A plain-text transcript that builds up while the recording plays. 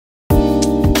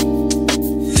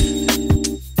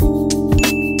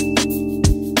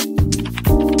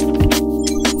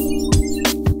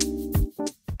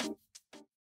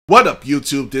What up,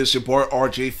 YouTube? This is your boy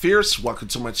RJ Fierce. Welcome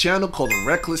to my channel called The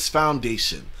Reckless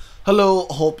Foundation. Hello,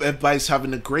 hope everybody's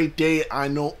having a great day. I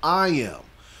know I am.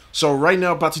 So right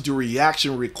now, I'm about to do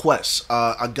reaction requests.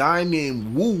 A guy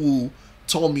named Woo Woo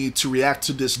told me to react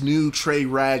to this new Trey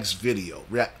Rags video.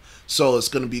 So it's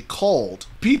going to be called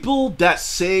People That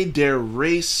Say Their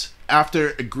Race After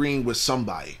Agreeing with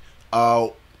Somebody.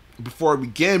 Before we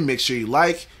begin, make sure you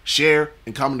like, share,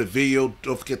 and comment the video.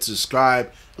 Don't forget to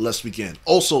subscribe. And let's begin.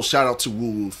 Also, shout out to Woo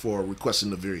Woo for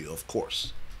requesting the video, of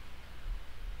course.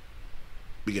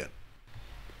 Begin.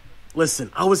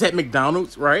 Listen, I was at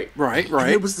McDonald's, right? Right. And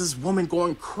there was this woman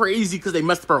going crazy because they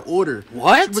messed up her order.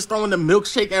 What? She was throwing the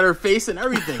milkshake at her face and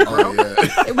everything, bro. Oh,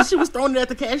 yeah. She was throwing it at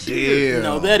the cashier. Damn.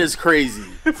 No, that is crazy.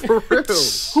 For real.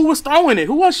 Who was throwing it?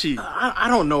 Who was she? I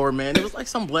don't know her, man. It was like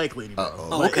some black lady, bro.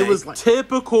 Uh-oh. Like, Okay. It was like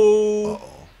typical,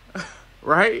 Uh-oh.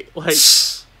 right? Like,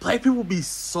 black people be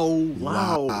so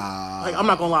loud. Wow. Like, I'm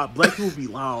not gonna lie, black people be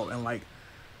loud and like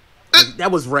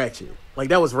that was ratchet. Like,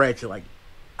 that was ratchet. Like,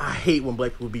 I hate when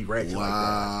black people be ratchet like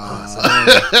that.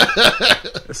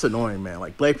 Oh, it's annoying, man.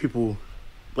 Like, black people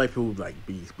like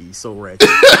be so ratchet.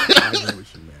 I agree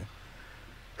with you,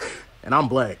 man. And I'm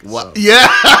black. What? So, Yeah.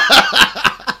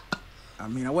 I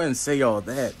mean, I wouldn't say all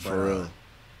that, but For real.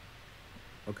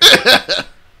 okay.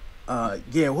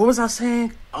 Yeah, what was I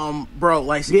saying? Bro,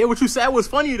 like, yeah, what you said was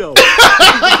funny though.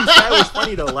 What you said was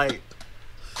funny though. Like,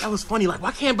 that was funny. Like, why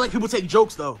can't black people take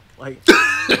jokes though? Like,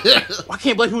 why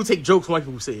can't black people take jokes when white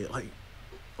people say it? Like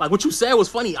what you said was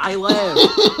funny. I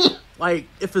laughed. Like,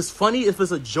 if it's funny, if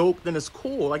it's a joke, then it's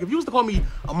cool. Like, if you was to call me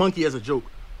a monkey as a joke,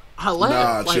 I laugh.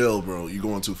 Nah, like, chill, bro. You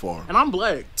going too far. And I'm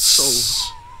black, so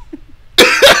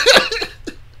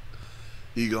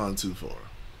You going too far.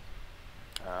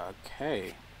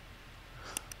 Okay.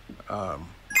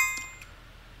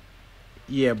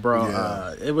 yeah, bro.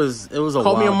 Yeah. It was a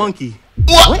Call me a wild- monkey.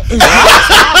 What?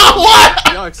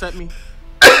 Can y'all accept me?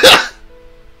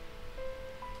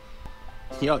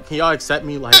 Can y'all accept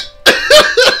me? Like,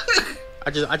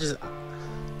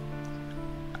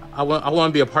 I want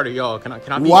to be a part of y'all. Can I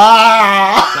be?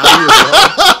 Wow. Can I be a girl?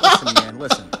 Listen, man.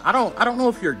 Listen. I don't know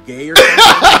if you're gay or something.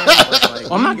 Man, but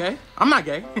like, I'm not gay. I'm not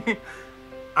gay.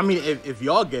 I mean, if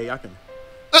y'all gay, I can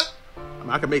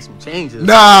make some changes.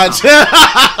 Nah, chill.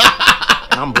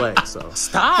 And I'm black, so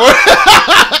stop.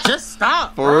 Just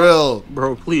stop. For real.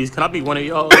 Bro, please, can I be one of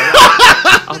y'all? Like,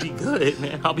 I'll be good,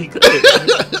 man. I'll be good.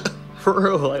 For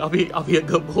real, like, I'll be a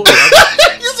good boy.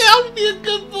 You say I'll be a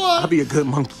good boy. I'll be a good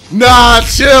monkey. Nah,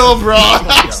 chill, bro.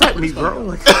 Accept me, bro.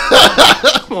 Like,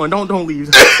 come on, don't leave.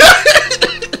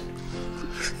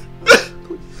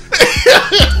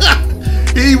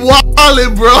 He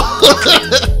wildin', bro.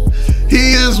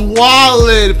 He is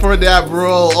wildin' for that,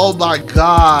 bro. Oh my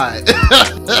god.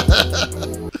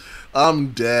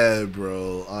 I'm dead,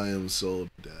 bro. I am so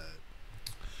dead.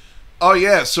 Oh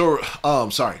yeah, so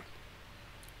sorry.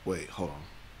 Wait, hold on.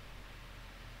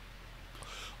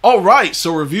 All right,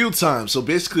 so review time. So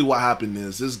basically what happened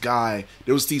is this guy,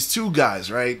 there was these two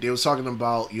guys, right? They was talking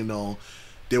about, you know,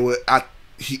 they were at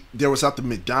the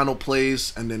McDonald's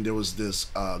place, and then there was this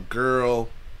girl,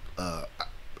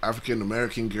 African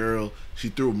American girl. She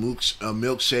threw a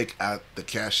milkshake at the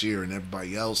cashier and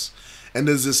everybody else. And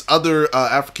there's this other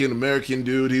African American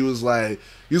dude. He was like,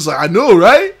 I know,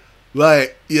 right?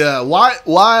 Like, yeah, why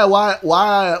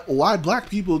black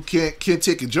people can't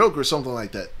take a joke or something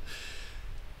like that.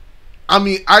 I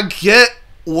mean, I get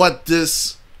what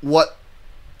this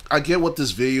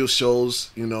video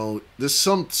shows. You know, there's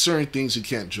some certain things you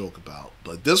can't joke about,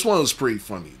 but this one was pretty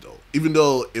funny though. Even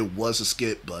though it was a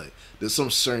skit, but there's some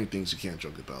certain things you can't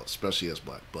joke about, especially as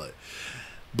black.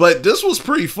 But this was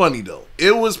pretty funny though.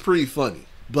 It was pretty funny.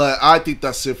 But I think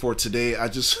that's it for today.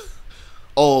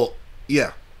 Oh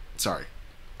yeah, sorry.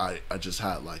 I just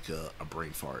had like a brain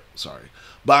fart. Sorry.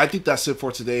 But I think that's it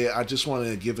for today. I just want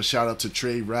to give a shout out to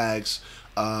Trey Rags.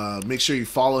 Make sure you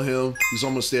follow him. He's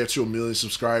almost there to 1 million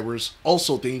subscribers.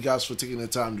 Also, thank you guys for taking the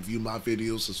time to view my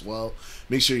videos as well.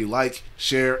 Make sure you like,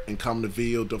 share, and comment the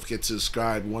video. Don't forget to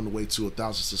subscribe. We're on the way to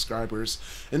 1,000 subscribers.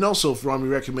 And also, if you want me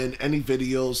to recommend any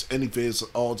videos at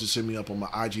all, just hit me up on my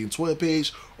IG and Twitter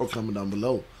page or comment down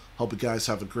below. Hope you guys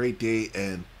have a great day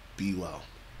and be well.